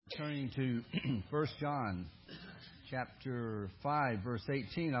turning to 1 John chapter 5, verse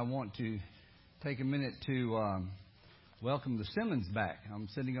 18, I want to take a minute to welcome the Simmons back. I'm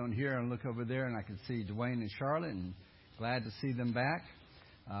sitting on here and look over there, and I can see Dwayne and Charlotte, and glad to see them back.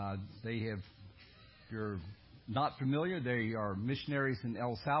 If you're not familiar, they are missionaries in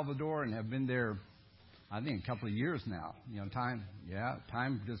El Salvador and have been there, I think, a couple of years now.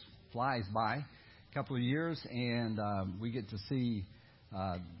 Time just flies by. A couple of years, and we get to see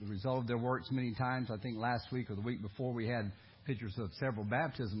the result of their works many times. I think last week or the week before we had pictures of several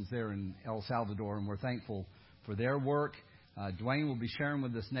baptisms there in El Salvador, and we're thankful for their work. Dwayne will be sharing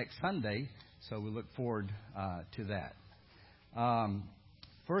with us next Sunday, so we look forward to that. 1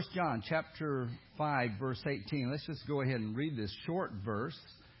 John chapter 5, verse 18. Let's just go ahead and read this short verse.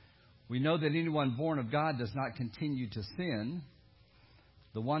 We know that anyone born of God does not continue to sin.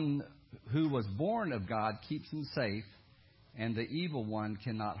 The one who was born of God keeps him safe, and the evil one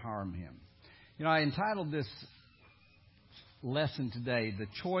cannot harm him. I entitled this lesson today, The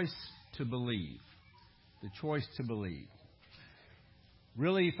Choice to Believe. The Choice to Believe.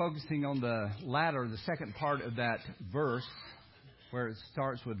 Really focusing on the latter, the second part of that verse, where it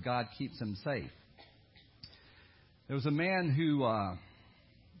starts with God keeps him safe. There was a man who,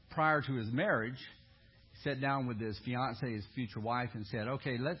 prior to his marriage, sat down with his fiancée, his future wife, and said,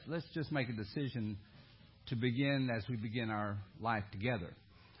 okay, let's just make a decision to begin as we begin our life together.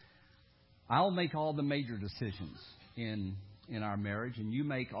 I'll make all the major decisions in our marriage, and you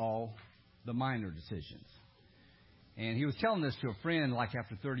make all the minor decisions. And he was telling this to a friend, like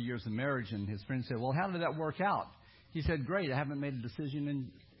after 30 years of marriage, and his friend said, well, how did that work out? He said, great, I haven't made a decision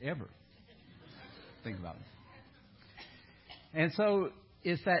in ever. Think about it. And so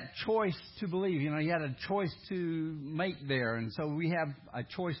it's that choice to believe. He had a choice to make there. And so we have a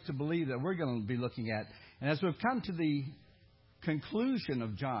choice to believe that we're going to be looking at. And as we've come to the conclusion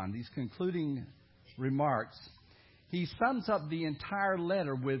of John, these concluding remarks, he sums up the entire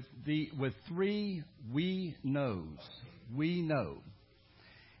letter with three we knows. We know.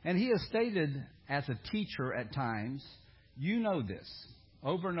 And he has stated as a teacher at times, you know this.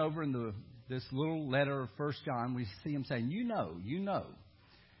 Over and over in this little letter of 1 John, we see him saying, you know.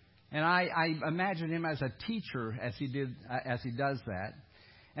 And I imagine him as a teacher as he does that.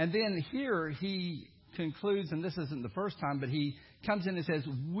 And then here he concludes, and this isn't the first time, but he comes in and says,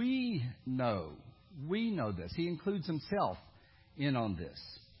 we know this. He includes himself in on this.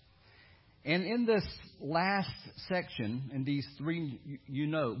 And in this last section, in these three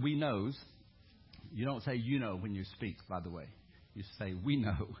we knows, you don't say you know when you speak, by the way. You say we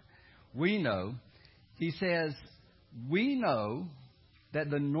know. We know. He says, we know that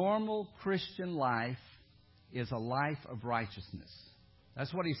the normal Christian life is a life of righteousness.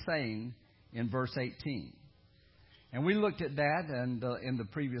 That's what he's saying in verse 18. And we looked at that in the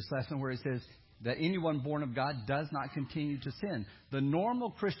previous lesson where it says that anyone born of God does not continue to sin. The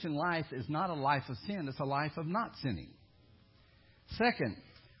normal Christian life is not a life of sin. It's a life of not sinning. Second,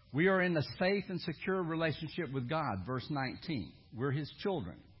 we are in a safe and secure relationship with God. Verse 19. We're His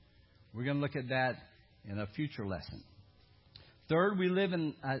children. We're going to look at that in a future lesson. Third, we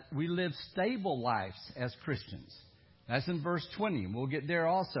live stable lives as Christians. That's in verse 20. We'll get there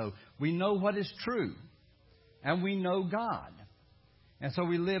also. We know what is true, and we know God. And so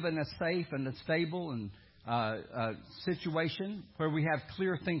we live in a safe and a stable and situation where we have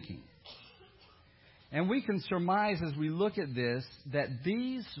clear thinking. And we can surmise as we look at this that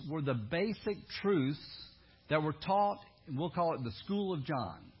these were the basic truths that were taught, and we'll call it the School of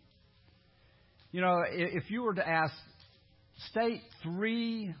John. If you were to state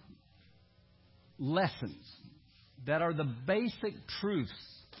three lessons that are the basic truths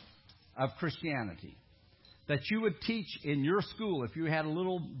of Christianity that you would teach in your school if you had a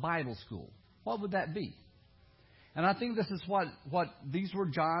little Bible school, what would that be? And I think this is what these were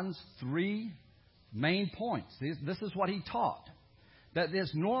John's three main points. This is what he taught. That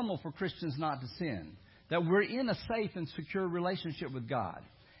it's normal for Christians not to sin. That we're in a safe and secure relationship with God.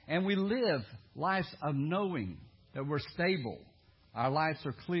 And we live lives of knowing that we're stable. Our lives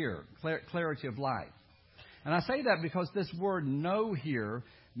are clarity of life. And I say that because this word know here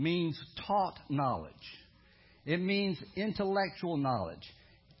means taught knowledge. It means intellectual knowledge.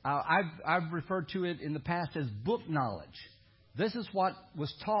 I've referred to it in the past as book knowledge. This is what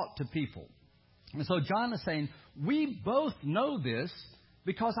was taught to people. And so John is saying, we both know this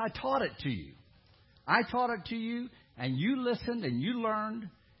because I taught it to you. I taught it to you, and you listened, and you learned,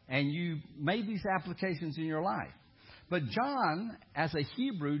 and you made these applications in your life. But John, as a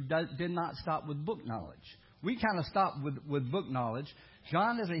Hebrew, did not stop with book knowledge. We kind of stopped with book knowledge.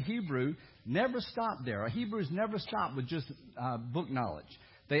 John, as a Hebrew, never stopped there. Hebrews never stopped with just book knowledge.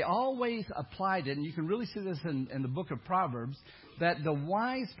 they always applied it, and you can really see this in the book of Proverbs, that the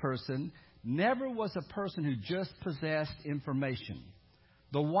wise person never was a person who just possessed information.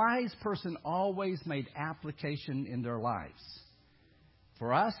 The wise person always made application in their lives.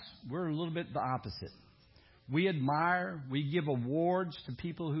 For us, we're a little bit the opposite. We admire, we give awards to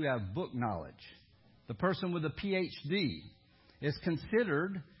people who have book knowledge. The person with a PhD is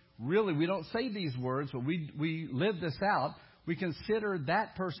considered, really, we don't say these words, but we live this out. We consider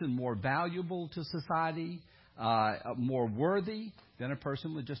that person more valuable to society, more worthy than a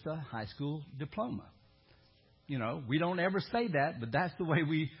person with just a high school diploma. You know, we don't ever say that, but that's the way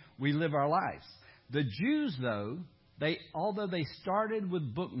we live our lives. The Jews, though, although they started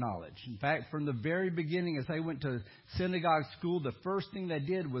with book knowledge. In fact, from the very beginning, as they went to synagogue school, the first thing they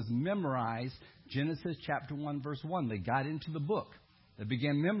did was memorize Genesis chapter 1, verse 1. They got into the book. They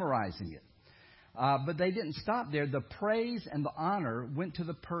began memorizing it. But they didn't stop there. The praise and the honor went to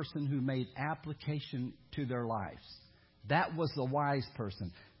the person who made application to their lives. That was the wise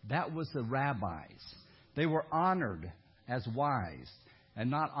person. That was the rabbis. They were honored as wise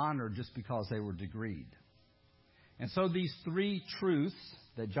and not honored just because they were degreed. And so these three truths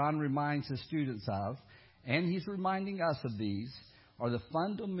that John reminds his students of, and he's reminding us of these, are the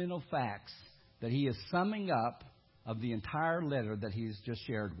fundamental facts that he is summing up of the entire letter that he's just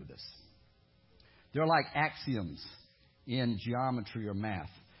shared with us. They're like axioms in geometry or math.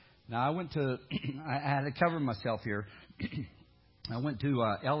 Now, I had to cover myself here. I went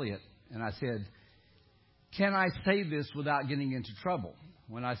to Elliot and I said, can I say this without getting into trouble?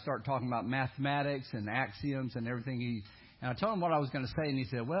 When I start talking about mathematics and axioms and everything, and I told him what I was going to say, and he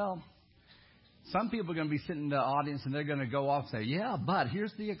said, well, some people are going to be sitting in the audience and they're going to go off and say, yeah, but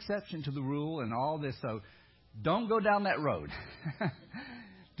here's the exception to the rule and all this. So don't go down that road.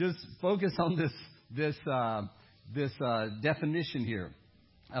 Just focus on this definition here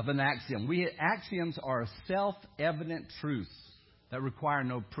of an axiom. Axioms are self-evident truths that require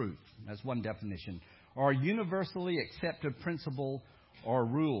no proof. That's one definition. Or a universally accepted principle or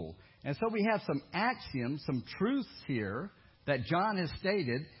rule. And so we have some axioms, some truths here that John has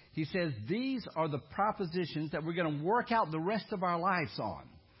stated. He says these are the propositions that we're going to work out the rest of our lives on.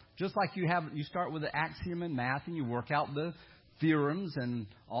 Just like you start with the axiom in math and you work out the theorems and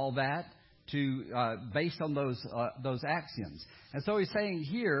all that based on those axioms. And so he's saying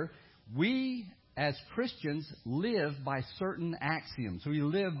here, we as Christians live by certain axioms. We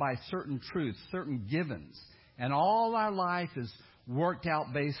live by certain truths, certain givens. And all our life is worked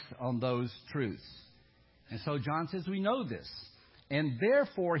out based on those truths. And so John says we know this. And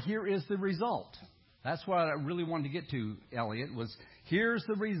therefore, here is the result. That's what I really wanted to get to, Elliot, was here's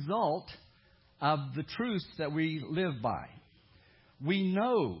the result of the truths that we live by. We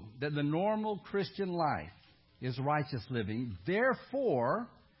know that the normal Christian life is righteous living. Therefore,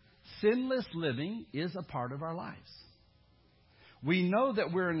 sinless living is a part of our lives. We know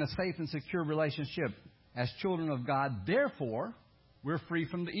that we're in a safe and secure relationship as children of God. Therefore, we're free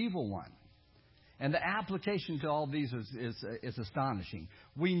from the evil one. And the application to all these is astonishing.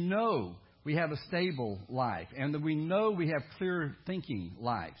 We know we have a stable life, and that we know we have clear thinking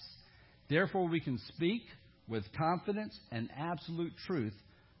lives. Therefore, we can speak with confidence and absolute truth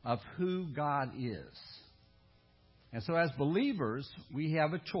of who God is. And so as believers, we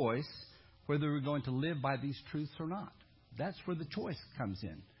have a choice whether we're going to live by these truths or not. That's where the choice comes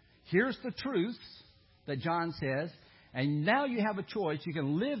in. Here's the truths that John says, and now you have a choice. You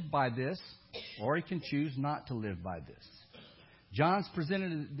can live by this, or you can choose not to live by this. John's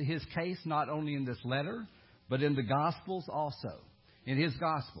presented his case not only in this letter, but in the Gospels also. In his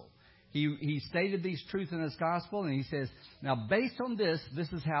Gospel. He stated these truths in his Gospel, and he says, now based on this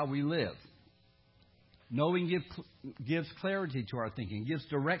is how we live. Knowing gives clarity to our thinking, gives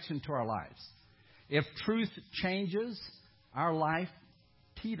direction to our lives. If truth changes, our life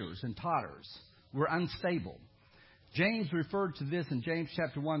teeters and totters. We're unstable. James referred to this in James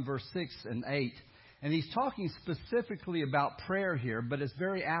chapter 1, verse 6 and 8. And he's talking specifically about prayer here, but it's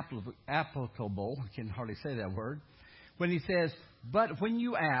very applicable. I can hardly say that word. When he says, but when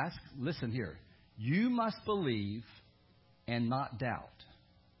you ask, listen here, you must believe and not doubt.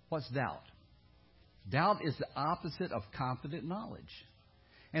 What's doubt? Doubt is the opposite of confident knowledge.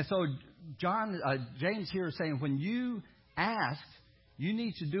 And so James here is saying when you ask, you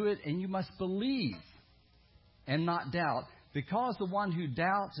need to do it and you must believe and not doubt, because the one who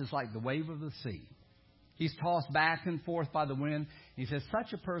doubts is like the wave of the sea. He's tossed back and forth by the wind. He says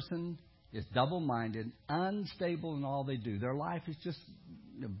such a person is double-minded, unstable in all they do. Their life is just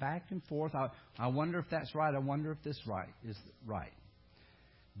back and forth. I wonder if that's right. I wonder if this is right.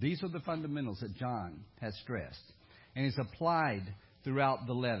 These are the fundamentals that John has stressed. And he's applied throughout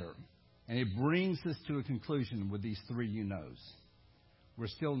the letter. And it brings us to a conclusion with these three you knows. We're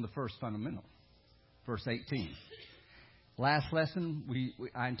still in the first fundamental, verse 18. Last lesson,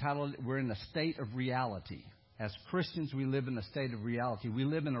 I entitled it, We're in a State of Reality. As Christians, we live in a state of reality. We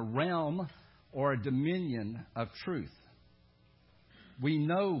live in a realm or a dominion of truth. We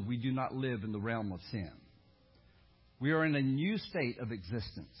know we do not live in the realm of sin. We are in a new state of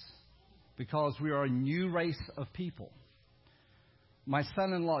existence because we are a new race of people. My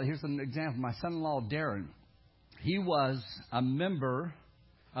son-in-law, here's an example. My son-in-law, Darren, he was a member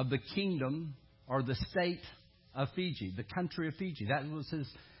of the kingdom or the state of Fiji, the country of Fiji.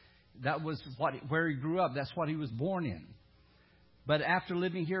 That was where he grew up. That's what he was born in. But after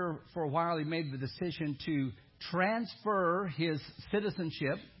living here for a while, he made the decision to transfer his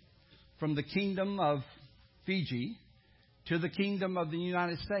citizenship from the kingdom of Fiji to the kingdom of the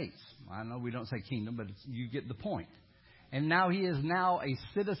United States. I know we don't say kingdom, but you get the point. And now he is now a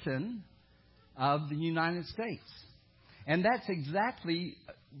citizen of the United States. And that's exactly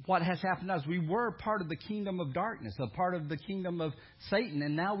what has happened to us. We were part of the kingdom of darkness, a part of the kingdom of Satan,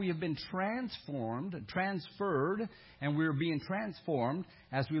 and now we have been transferred, and we're being transformed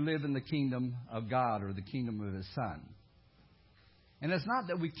as we live in the kingdom of God or the kingdom of His Son. And it's not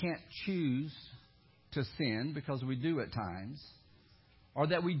that we can't choose to sin, because we do at times, or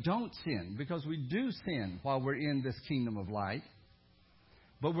that we don't sin, because we do sin while we're in this kingdom of light,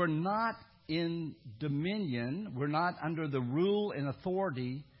 but we're not in dominion, we're not under the rule and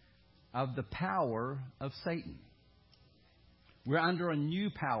authority of the power of Satan. We're under a new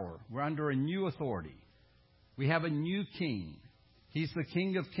power. We're under a new authority. We have a new king. He's the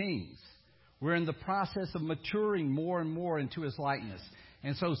King of Kings. We're in the process of maturing more and more into His likeness.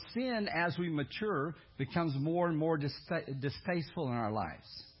 And so sin, as we mature, becomes more and more distasteful in our lives.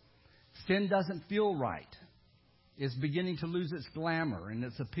 Sin doesn't feel right. It's beginning to lose its glamour and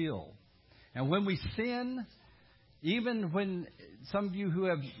its appeal. And when we sin, even when some of you who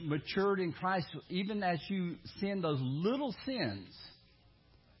have matured in Christ, even as you sin those little sins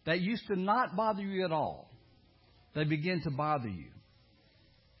that used to not bother you at all, they begin to bother you.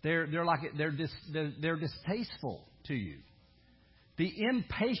 They're distasteful to you. The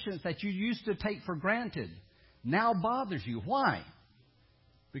impatience that you used to take for granted now bothers you. Why?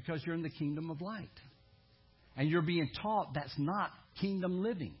 Because you're in the kingdom of light. And you're being taught that's not kingdom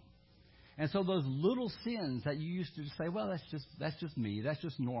living. And so those little sins that you used to say, well, that's just me. That's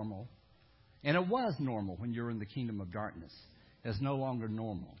just normal. And it was normal when you were in the kingdom of darkness. It's no longer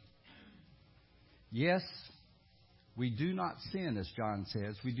normal. Yes, we do not sin, as John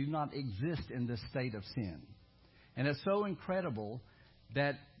says. We do not exist in this state of sin. And it's so incredible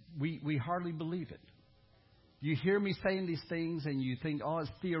that we hardly believe it. You hear me saying these things and you think, oh,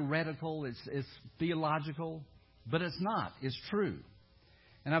 it's theoretical, it's theological. But it's not. It's true.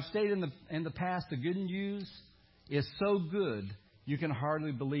 And I've stated in the past, the good news is so good, you can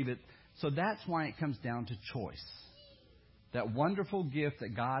hardly believe it. So that's why it comes down to choice. That wonderful gift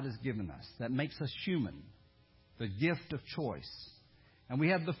that God has given us that makes us human. The gift of choice. And we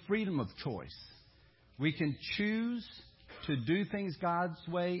have the freedom of choice. We can choose to do things God's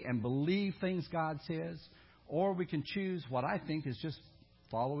way and believe things God says. Or we can choose what I think is just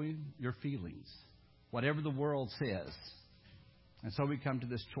following your feelings. Whatever the world says. And so we come to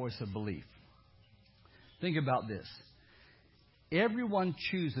this choice of belief. Think about this. Everyone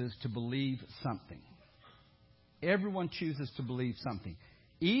chooses to believe something. Everyone chooses to believe something.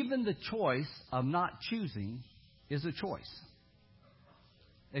 Even the choice of not choosing is a choice.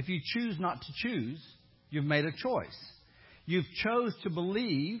 If you choose not to choose, you've made a choice. You've chose to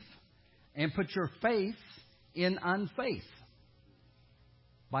believe and put your faith in unfaith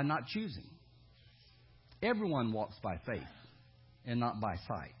by not choosing. Everyone walks by faith and not by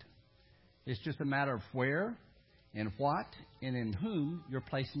sight. It's just a matter of where, in what, and in whom you're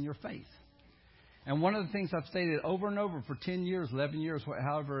placing your faith. And one of the things I've stated over and over for 10 years, 11 years,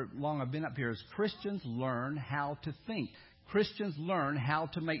 however long I've been up here, is Christians learn how to think. Christians learn how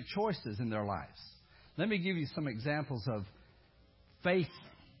to make choices in their lives. Let me give you some examples of faith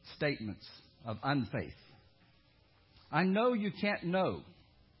statements of unfaith. I know you can't know.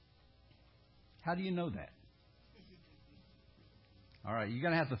 How do you know that? All right, you're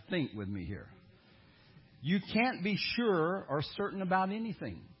going to have to think with me here. You can't be sure or certain about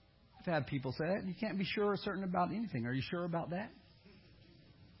anything. I've had people say that. You can't be sure or certain about anything. Are you sure about that?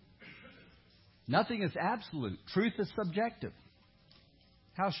 Nothing is absolute. Truth is subjective.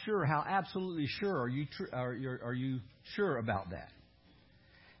 How absolutely sure are you sure about that?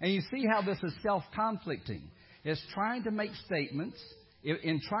 And you see how this is self-conflicting. It's trying to make statements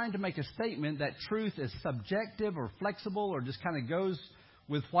in trying to make a statement that truth is subjective or flexible or just kind of goes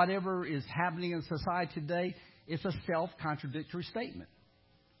with whatever is happening in society today, it's a self-contradictory statement.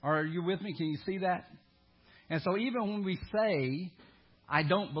 Are you with me? Can you see that? And so even when we say, I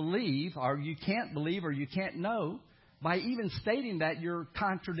don't believe, or you can't believe, or you can't know, by even stating that, you're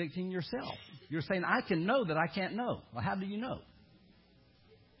contradicting yourself. You're saying, I can know that I can't know. Well, how do you know?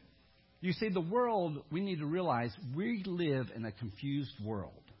 You see, the world, we need to realize we live in a confused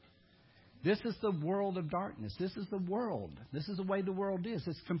world. This is the world of darkness. This is the world. This is the way the world is.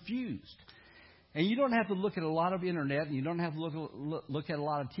 It's confused. And you don't have to look at a lot of internet, and you don't have to look at a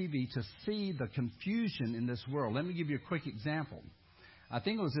lot of TV to see the confusion in this world. Let me give you a quick example. I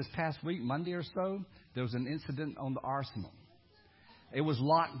think it was this past week, Monday or so, there was an incident on the Arsenal. It was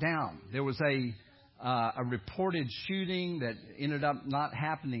locked down. There was a reported shooting that ended up not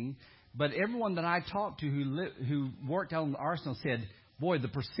happening. But everyone that I talked to who worked on the Arsenal said, boy, the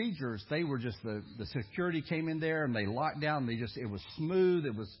procedures, they were just, the security came in there and they locked down. It was smooth.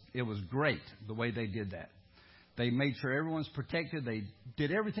 It was great the way they did that. They made sure everyone's protected. They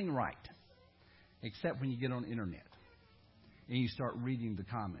did everything right, except when you get on the internet and you start reading the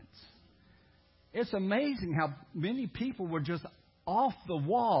comments. It's amazing how many people were just off the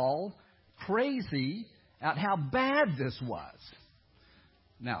wall, crazy at how bad this was.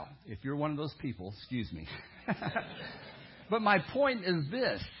 Now, if you're one of those people, excuse me. But my point is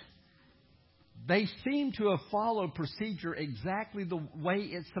this. They seem to have followed procedure exactly the way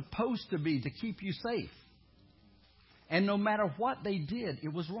it's supposed to be to keep you safe. And no matter what they did,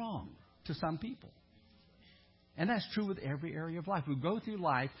 it was wrong to some people. And that's true with every area of life. We go through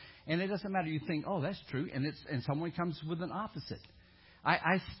life, and it doesn't matter. You think, oh, that's true, and someone comes with an opposite.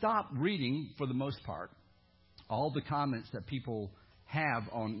 I stopped reading, for the most part, all the comments that people have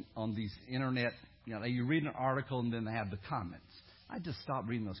on these internet. You know, you read an article and then they have the comments. I just stopped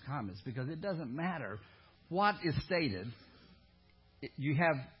reading those comments because it doesn't matter what is stated. You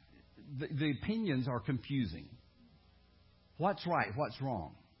have the opinions are confusing. What's right? What's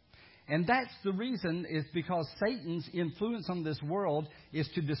wrong? And that's the reason, is because Satan's influence on this world is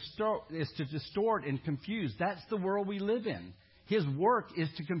to distort and confuse. That's the world we live in. His work is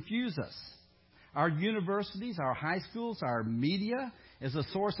to confuse us. Our universities, our high schools, our media is a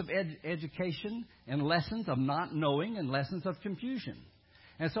source of education and lessons of not knowing and lessons of confusion.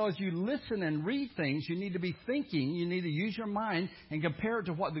 And so as you listen and read things, you need to be thinking, you need to use your mind and compare it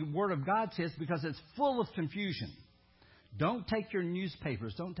to what the Word of God says, because it's full of confusion. Don't take your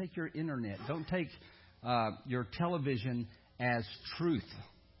newspapers, don't take your internet, don't take your television as truth,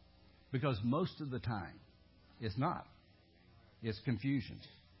 because most of the time it's not. It's confusion.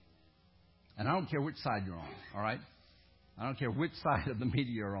 And I don't care which side you're on, all right? I don't care which side of the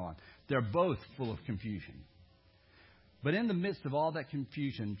media you're on. They're both full of confusion. But in the midst of all that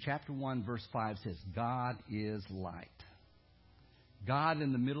confusion, chapter 1, verse 5 says, God is light. God,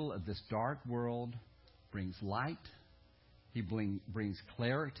 in the middle of this dark world, brings light. He brings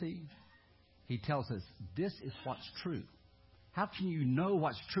clarity. He tells us this is what's true. How can you know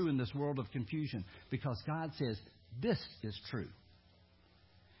what's true in this world of confusion? Because God says this is true.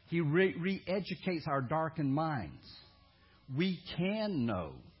 He re-educates our darkened minds. We can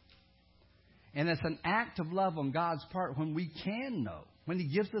know. And it's an act of love on God's part when we can know, when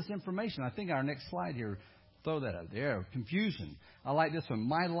He gives us information. I think our next slide here, throw that up there, confusion. I like this one.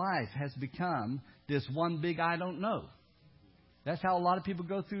 My life has become this one big I don't know. That's how a lot of people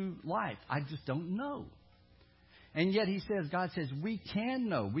go through life. I just don't know. And yet God says we can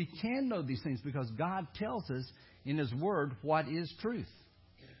know. We can know these things because God tells us in His Word what is truth,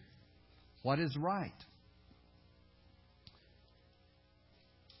 what is right.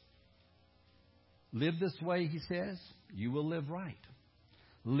 Live this way, He says, you will live right.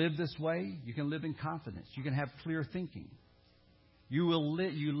 Live this way, you can live in confidence. You can have clear thinking. You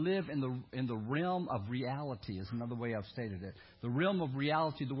live in the realm of reality is another way I've stated it. The realm of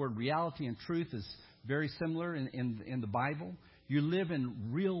reality, the word reality and truth is very similar in the Bible. You live in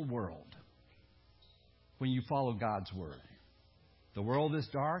real world when you follow God's Word. The world is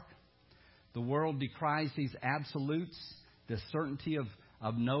dark. The world decries these absolutes, this certainty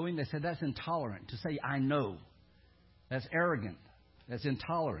of knowing. They said that's intolerant. To say, I know, that's arrogant. That's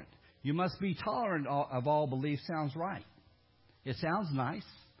intolerant. You must be tolerant of all beliefs sounds right. It sounds nice.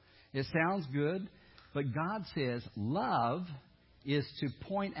 It sounds good. But God says love is to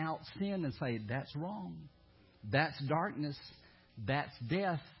point out sin and say, that's wrong. That's darkness. That's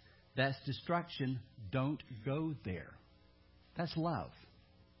death. That's destruction. Don't go there. That's love.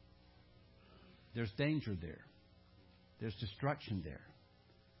 There's danger there. There's destruction there.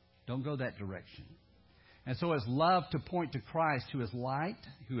 Don't go that direction. And so it's love to point to Christ, who is light,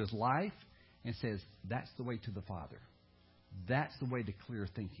 who is life, and says, that's the way to the Father. That's the way to clear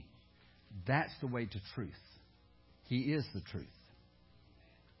thinking. That's the way to truth. He is the truth.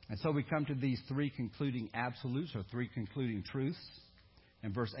 And so we come to these three concluding absolutes, or three concluding truths,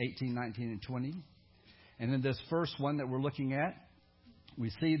 in verse 18, 19, and 20. And in this first one that we're looking at,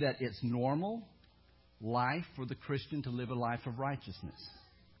 we see that it's normal life for the Christian to live a life of righteousness.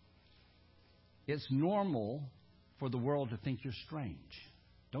 It's normal for the world to think you're strange.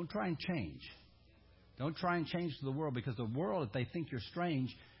 Don't try and change. Don't try and change the world, because the world, if they think you're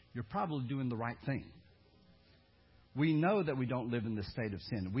strange, you're probably doing the right thing. We know that we don't live in this state of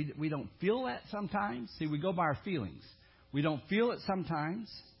sin. We don't feel that sometimes. See, we go by our feelings. We don't feel it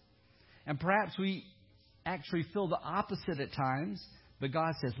sometimes. And perhaps we actually feel the opposite at times. But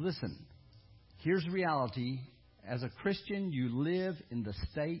God says, listen, here's reality. As a Christian, you live in the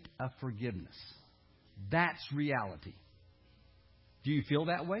state of forgiveness. That's reality. Do you feel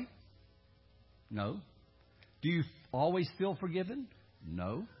that way? No. Do you always feel forgiven?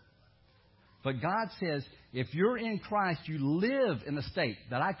 No. But God says, if you're in Christ, you live in a state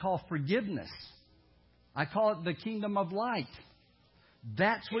that I call forgiveness. I call it the kingdom of light.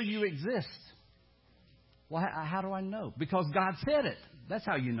 That's where you exist. Well, how do I know? Because God said it. That's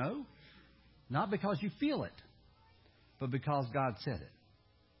how you know. Not because you feel it, but because God said it.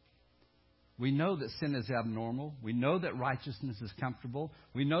 We know that sin is abnormal. We know that righteousness is comfortable.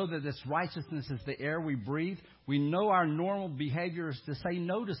 We know that this righteousness is the air we breathe. We know our normal behavior is to say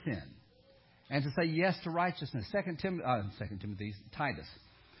no to sin and to say yes to righteousness. Titus.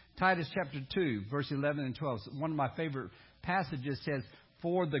 Titus chapter 2, verse 11 and 12. One of my favorite passages says,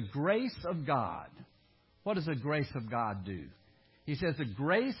 for the grace of God. What does the grace of God do? He says the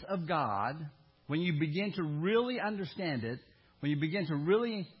grace of God, when you begin to really understand it, when you begin to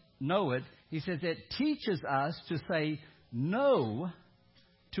really know it, he says it teaches us to say no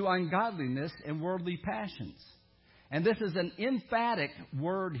to ungodliness and worldly passions. And this is an emphatic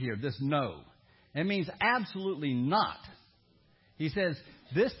word here, this no. It means absolutely not. He says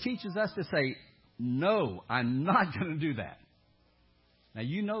this teaches us to say, no, I'm not going to do that. Now,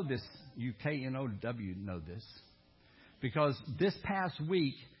 you know this, you KNOW know this, because this past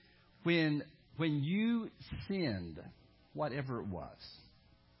week, when you sinned, whatever it was,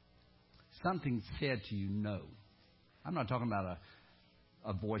 something said to you, no. I'm not talking about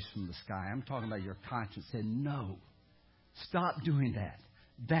a voice from the sky. I'm talking about your conscience said, no, stop doing that.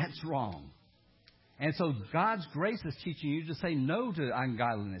 That's wrong. And so God's grace is teaching you to say no to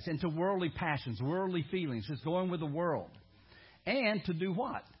ungodliness and to worldly passions, worldly feelings, just going with the world. And to do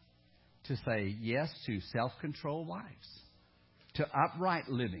what? To say yes to self-controlled lives, to upright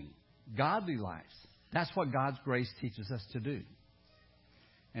living, godly lives. That's what God's grace teaches us to do.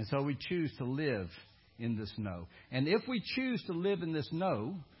 And so we choose to live in this no. And if we choose to live in this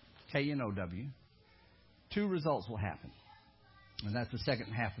no, K-N-O-W, two results will happen. And that's the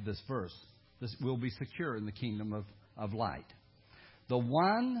second half of this verse. This will be secure in the kingdom of light. The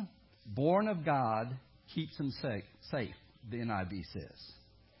one born of God keeps him safe, the NIV says.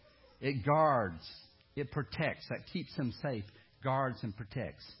 It guards, it protects. That keeps him safe, guards and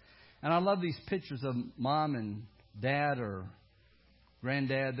protects. And I love these pictures of mom and dad or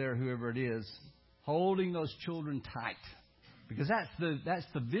granddad there, whoever it is, holding those children tight. Because that's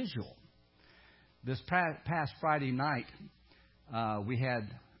the visual. This past Friday night, we had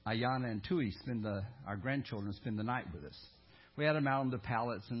Ayana and Tui our grandchildren spend the night with us. We had them out on the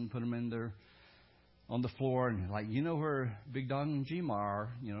pallets and put them on the floor, and like, you know where Big Dog and Gma are,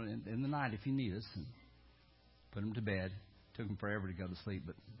 in the night if you need us. And put them to bed. Took them forever to go to sleep,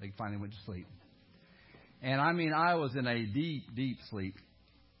 but they finally went to sleep. And I was in a deep, deep sleep,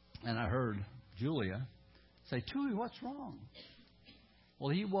 and I heard Julia say, Tui, what's wrong? Well,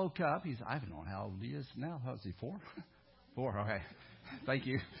 he woke up. I don't know how old he is now. How is he, 4? 4, okay. Thank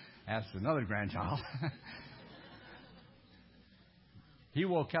you. Asked another grandchild. He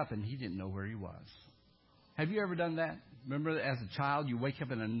woke up and he didn't know where he was. Have you ever done that? Remember, as a child, you wake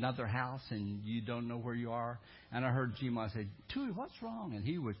up in another house and you don't know where you are? And I heard Gma say, Tui, what's wrong? And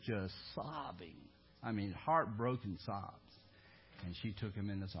he was just sobbing. Heartbroken sobs. And she took him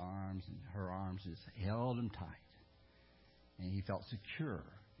in his arms, and her arms just held him tight. And he felt secure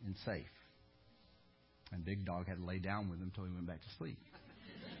and safe. And Big Dog had to lay down with him until he went back to sleep.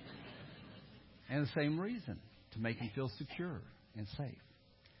 And the same reason, to make him feel secure and safe.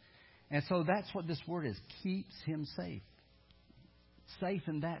 And so that's what this word is, keeps him safe. Safe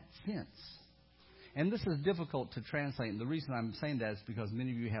in that sense. And this is difficult to translate. And the reason I'm saying that is because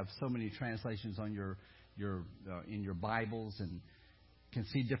many of you have so many translations on in your Bibles and can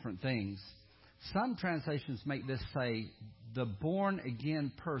see different things. Some translations make this say, the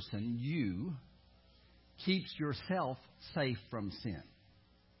born-again person, you, keeps yourself safe from sin.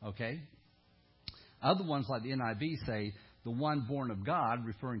 Okay? Other ones, like the NIV, say, the one born of God,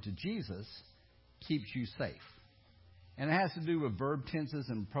 referring to Jesus, keeps you safe. And it has to do with verb tenses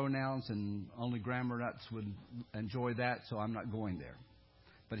and pronouns, and only grammar nuts would enjoy that, so I'm not going there.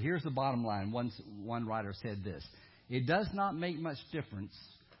 But here's the bottom line. One writer said this: it does not make much difference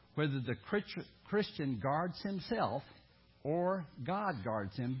whether the Christian guards himself or God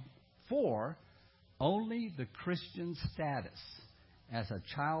guards him, for only the Christian status as a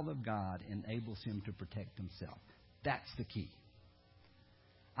child of God enables him to protect himself. That's the key.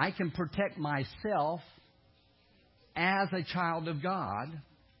 I can protect myself as a child of God,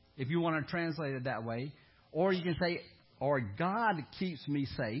 if you want to translate it that way. Or you can say, or God keeps me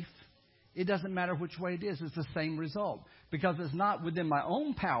safe. It doesn't matter which way it is. It's the same result. Because it's not within my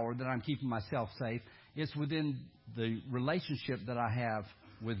own power that I'm keeping myself safe. It's within the relationship that I have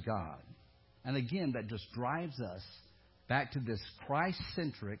with God. And again, that just drives us back to this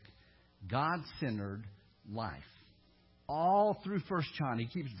Christ-centric, God-centered life. All through 1 John, he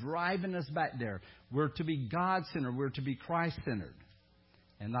keeps driving us back there. We're to be God-centered. We're to be Christ-centered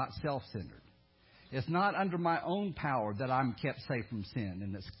and not self-centered. It's not under my own power that I'm kept safe from sin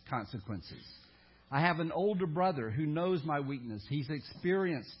and its consequences. I have an older brother who knows my weakness. He's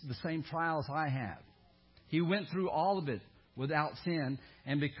experienced the same trials I have. He went through all of it without sin,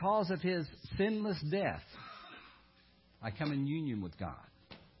 and because of his sinless death, I come in union with God.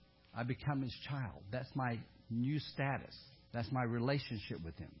 I become his child. That's my new status. That's my relationship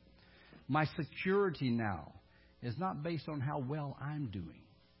with him. My security now is not based on how well I'm doing.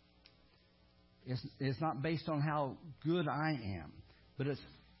 It's not based on how good I am, but it's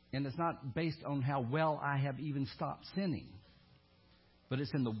not based on how well I have even stopped sinning. But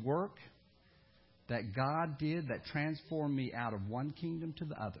it's in the work that God did that transformed me out of one kingdom to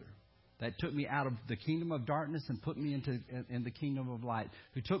the other, that took me out of the kingdom of darkness and put me in the kingdom of light,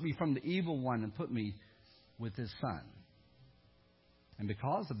 who took me from the evil one and put me with his Son. And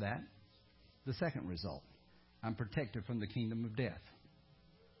because of that, the second result, I'm protected from the kingdom of death.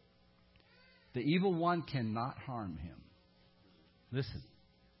 The evil one cannot harm him. Listen,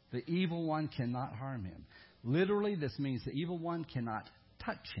 the evil one cannot harm him. Literally, this means the evil one cannot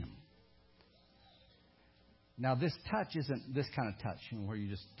touch him. Now, this touch isn't this kind of touch, where you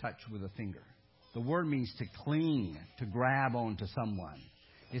just touch with a finger. The word means to cling, to grab onto someone.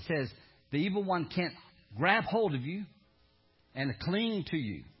 It says the evil one can't grab hold of you and cling to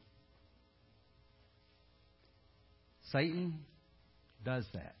you. Satan does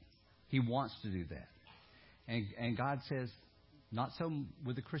that. He wants to do that. And God says, not so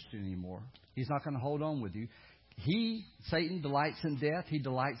with the Christian anymore. He's not going to hold on with you. Satan delights in death. He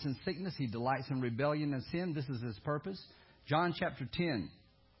delights in sickness. He delights in rebellion and sin. This is his purpose. John chapter 10,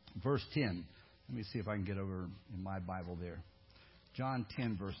 verse 10. Let me see if I can get over in my Bible there. John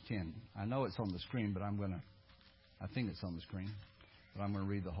 10, verse 10. I know it's on the screen, but I think it's on the screen, but I'm going to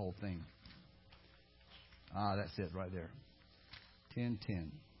read the whole thing. That's it right there. 10:10.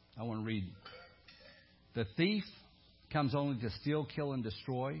 I want to read. The thief comes only to steal, kill, and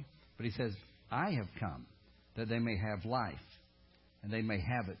destroy. But he says, I have come that they may have life, and they may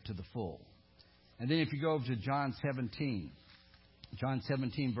have it to the full. And then if you go over to John 17,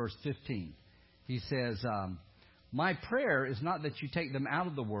 verse 15, he says, my prayer is not that you take them out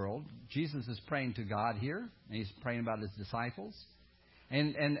of the world. Jesus is praying to God here, and he's praying about his disciples.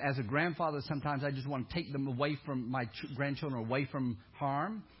 And as a grandfather, sometimes I just want to take them away from my grandchildren, away from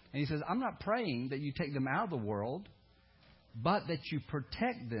harm. And he says, I'm not praying that you take them out of the world, but that you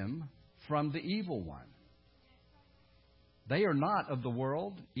protect them from the evil one. They are not of the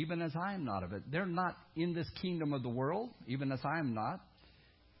world, even as I am not of it. They're not in this kingdom of the world, even as I am not.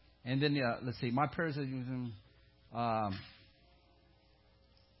 And then, let's see, my prayer is,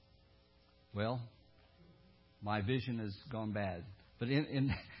 my vision has gone bad. But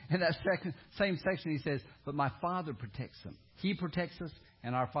in that same section, he says, but my Father protects them. He protects us,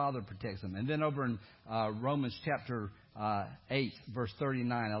 and our Father protects them. And then over in Romans chapter 8, verse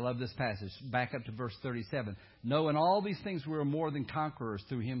 39, I love this passage. Back up to verse 37. No, in all these things we are more than conquerors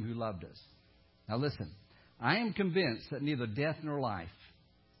through him who loved us. Now listen, I am convinced that neither death nor life,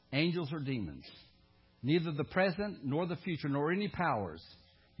 angels or demons, neither the present nor the future, nor any powers,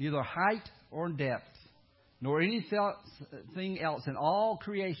 neither height or depth, nor anything else in all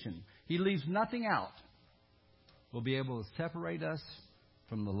creation, he leaves nothing out, will be able to separate us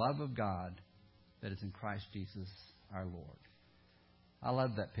from the love of God that is in Christ Jesus our Lord. I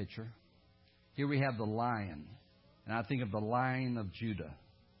love that picture. Here we have the lion, and I think of the Lion of Judah.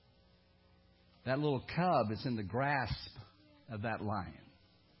 That little cub is in the grasp of that lion.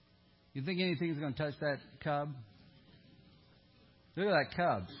 You think anything's going to touch that cub? Look at that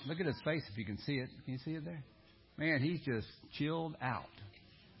cub. Look at his face if you can see it. Can you see it there? Man, he's just chilled out.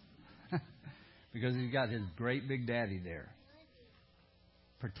 Because he's got his great big daddy there,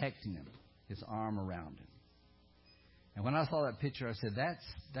 protecting him, his arm around him. And when I saw that picture, I said,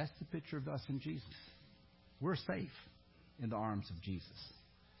 that's the picture of us in Jesus. We're safe in the arms of Jesus.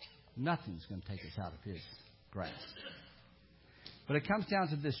 Nothing's going to take us out of his grasp. But it comes down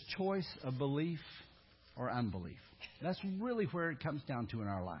to this choice of belief or unbelief. That's really where it comes down to in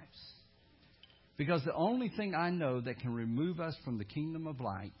our lives. Because the only thing I know that can remove us from the kingdom of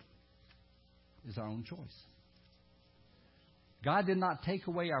light is our own choice. God did not take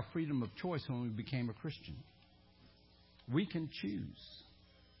away our freedom of choice when we became a Christian. We can choose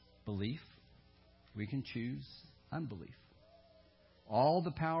belief. We can choose unbelief. All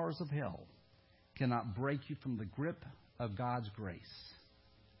the powers of hell cannot break you from the grip of God's grace.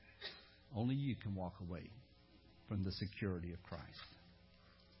 Only you can walk away from the security of Christ.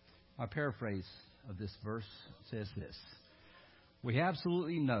 My paraphrase of this verse says this: we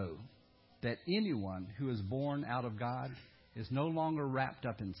absolutely know that anyone who is born out of God is no longer wrapped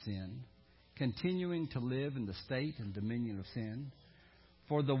up in sin, continuing to live in the state and dominion of sin.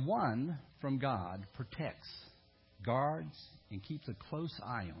 For the one from God protects, guards, and keeps a close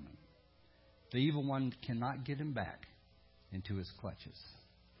eye on him. The evil one cannot get him back into his clutches.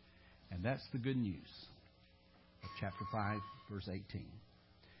 And that's the good news of chapter 5, verse 18.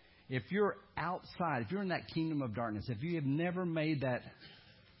 If you're outside, if you're in that kingdom of darkness, if you have never made that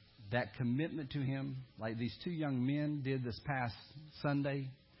commitment to him, like these two young men did this past Sunday,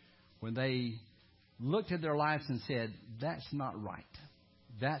 when they looked at their lives and said, that's not right.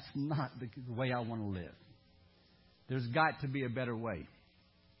 That's not the way I want to live. There's got to be a better way.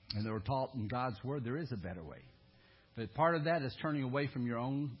 And they were taught in God's Word there is a better way. But part of that is turning away from your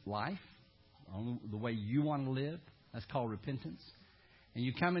own life, the way you want to live. That's called repentance. And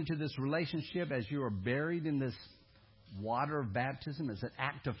you come into this relationship as you are buried in this water of baptism as an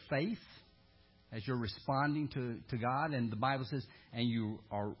act of faith, as you're responding to God. And the Bible says, and you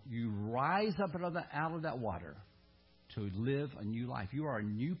rise up out of that water to live a new life. You are a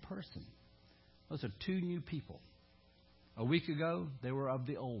new person. Those are two new people. A week ago, they were of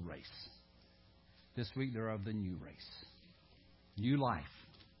the old race. This week, they're of the new race. New life,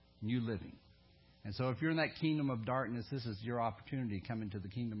 new living. And so if you're in that kingdom of darkness, this is your opportunity to come into the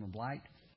kingdom of light.